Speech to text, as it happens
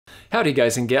Howdy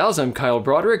guys and gals, I'm Kyle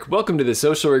Broderick. Welcome to the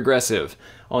Social Regressive.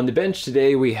 On the bench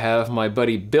today we have my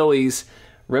buddy Billy's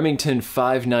Remington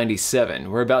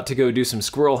 597. We're about to go do some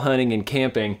squirrel hunting and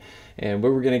camping, and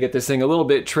we're going to get this thing a little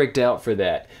bit tricked out for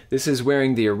that. This is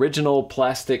wearing the original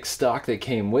plastic stock that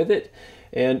came with it,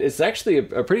 and it's actually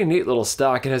a pretty neat little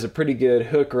stock. It has a pretty good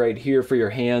hook right here for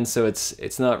your hand, so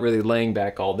it's not really laying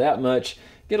back all that much.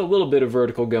 Get a little bit of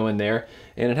vertical going there,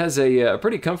 and it has a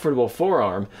pretty comfortable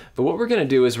forearm. But what we're going to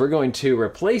do is we're going to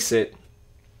replace it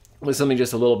with something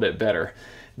just a little bit better.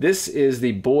 This is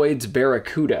the Boyds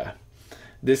Barracuda.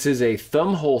 This is a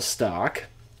thumbhole stock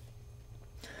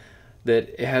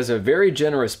that has a very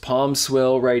generous palm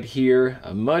swell right here,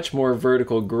 a much more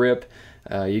vertical grip.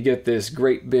 You get this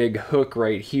great big hook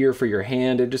right here for your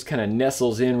hand. It just kind of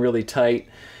nestles in really tight.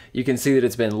 You can see that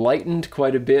it's been lightened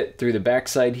quite a bit through the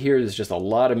backside here. There's just a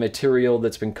lot of material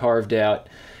that's been carved out.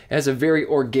 It has a very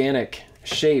organic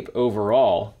shape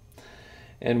overall.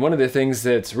 And one of the things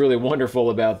that's really wonderful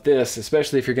about this,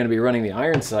 especially if you're going to be running the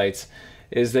iron sights,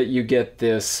 is that you get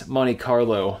this Monte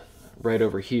Carlo right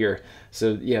over here.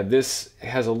 So yeah, this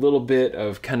has a little bit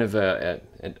of kind of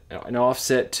an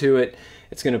offset to it.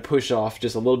 It's going to push off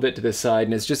just a little bit to the side,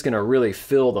 and it's just going to really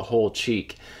fill the whole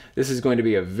cheek. This is going to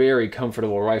be a very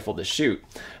comfortable rifle to shoot.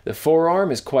 The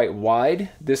forearm is quite wide.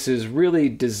 This is really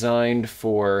designed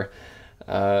for,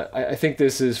 I think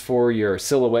this is for your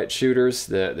silhouette shooters,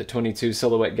 the 22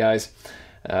 silhouette guys.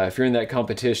 If you're in that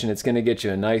competition, it's going to get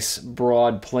you a nice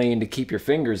broad plane to keep your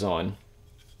fingers on.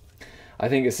 I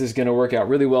think this is going to work out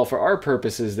really well for our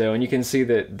purposes though, and you can see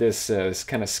that this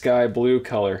kind of sky blue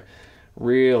color,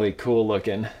 really cool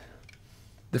looking.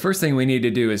 The first thing we need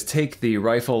to do is take the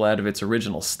rifle out of its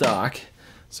original stock.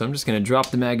 So I'm just going to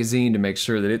drop the magazine to make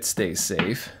sure that it stays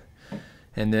safe.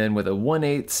 And then with a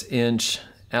 1/8 inch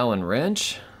Allen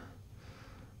wrench,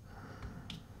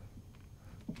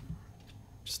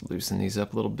 just loosen these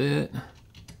up a little bit.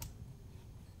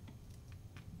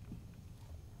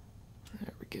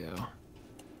 There we go.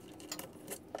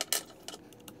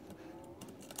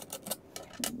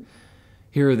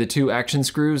 Here are the two action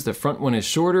screws. The front one is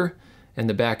shorter and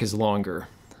the back is longer.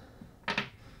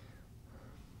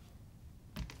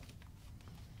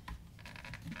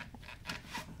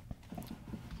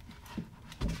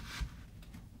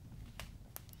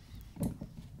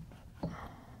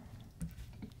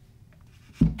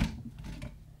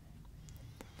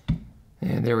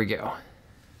 And there we go.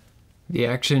 The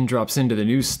action drops into the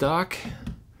new stock,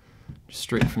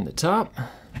 straight from the top.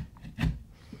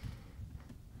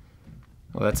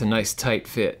 Oh, that's a nice tight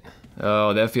fit.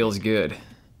 Oh, that feels good.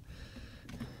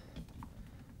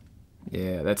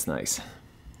 Yeah, that's nice.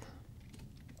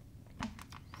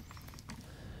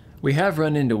 We have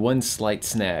run into one slight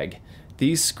snag.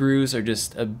 These screws are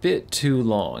just a bit too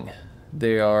long.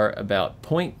 They are about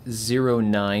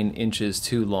 0.09 inches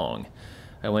too long.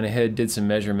 I went ahead, did some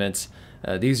measurements.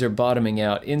 These are bottoming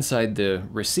out inside the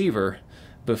receiver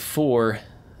before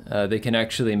they can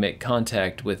actually make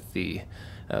contact with the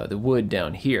wood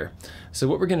down here. So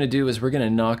what we're going to do is we're going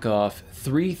to knock off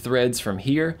 3 threads from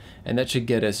here, and that should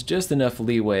get us just enough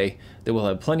leeway that we'll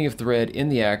have plenty of thread in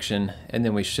the action, and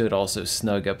then we should also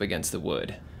snug up against the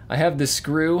wood. I have the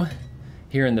screw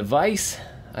here in the vise.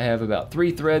 I have about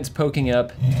 3 threads poking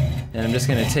up, and I'm just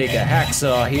going to take a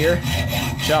hacksaw here,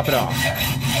 chop it off.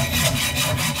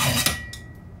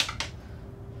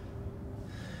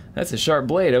 That's a sharp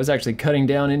blade. I was actually cutting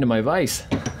down into my vise.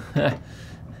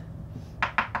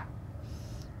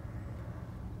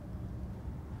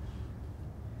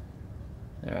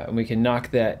 And we can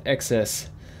knock that excess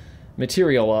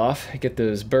material off, get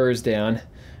those burrs down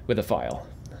with a file.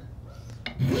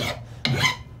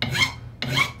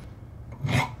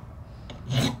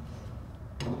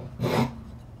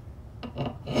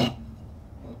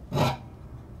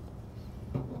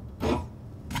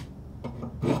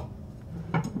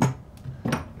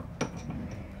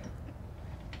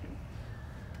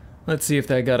 Let's see if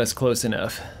that got us close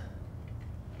enough.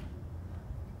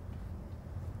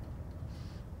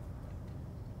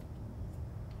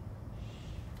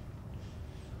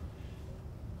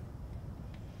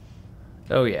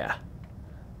 Oh yeah.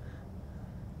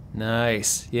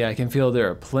 Nice. Yeah, I can feel there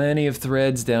are plenty of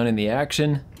threads down in the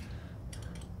action.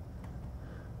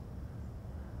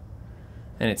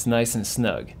 And it's nice and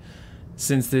snug.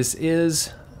 Since this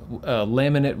is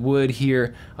laminate wood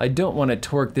here, I don't want to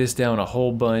torque this down a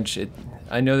whole bunch.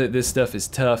 I know that this stuff is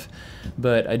tough,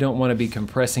 but I don't want to be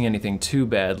compressing anything too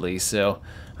badly, so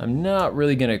I'm not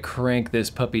really going to crank this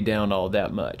puppy down all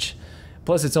that much.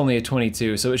 Plus it's only a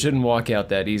 22, so it shouldn't walk out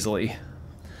that easily.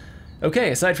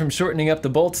 Okay, aside from shortening up the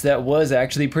bolts, that was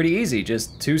actually pretty easy.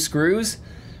 Just 2 screws,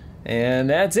 And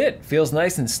that's it. Feels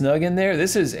nice and snug in there.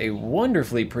 This is a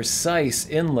wonderfully precise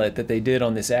inlet that they did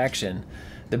on this action.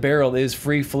 The barrel is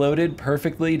free floated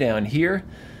perfectly down here.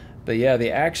 But yeah, the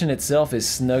action itself is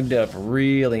snugged up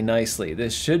really nicely.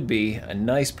 This should be a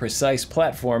nice precise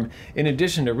platform in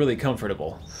addition to really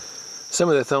comfortable. Some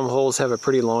of the thumb holes have a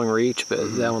pretty long reach,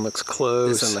 but that one looks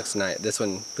close. This one looks nice. This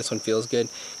one feels good.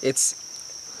 It's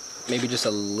maybe just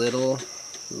a little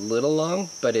long,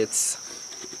 but it's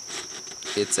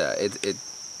good.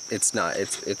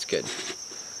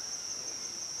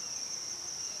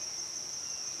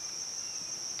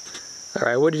 All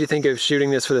right, what did you think of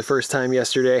shooting this for the first time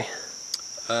yesterday?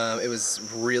 It was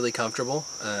really comfortable.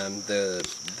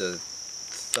 The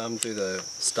thumb through the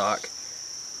stock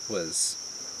was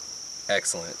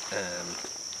excellent.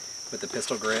 With the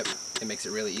pistol grip, it makes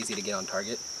it really easy to get on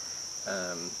target.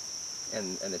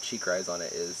 And the cheek rise on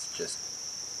it is just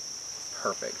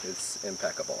perfect. It's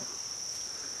impeccable.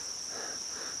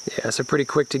 Yeah, so pretty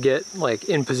quick to get like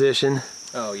in position.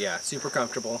 Oh yeah, super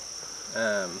comfortable.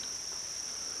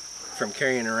 From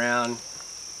carrying around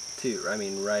to, I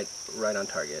mean, right on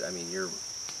target. I mean, you're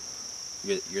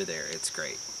there. It's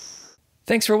great.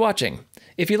 Thanks for watching.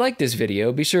 If you liked this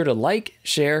video, be sure to like,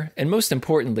 share, and most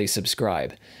importantly,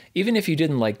 subscribe. Even if you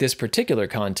didn't like this particular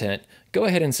content, go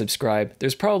ahead and subscribe.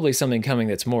 There's probably something coming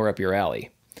that's more up your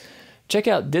alley. Check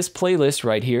out this playlist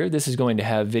right here. This is going to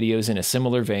have videos in a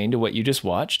similar vein to what you just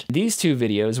watched. These two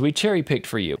videos we cherry-picked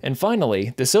for you. And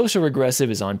finally, the Social Regressive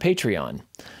is on Patreon.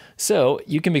 So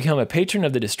you can become a patron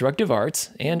of the Destructive Arts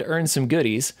and earn some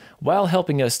goodies while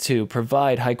helping us to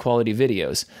provide high-quality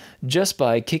videos just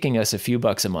by kicking us a few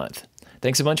bucks a month.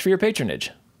 Thanks a bunch for your patronage.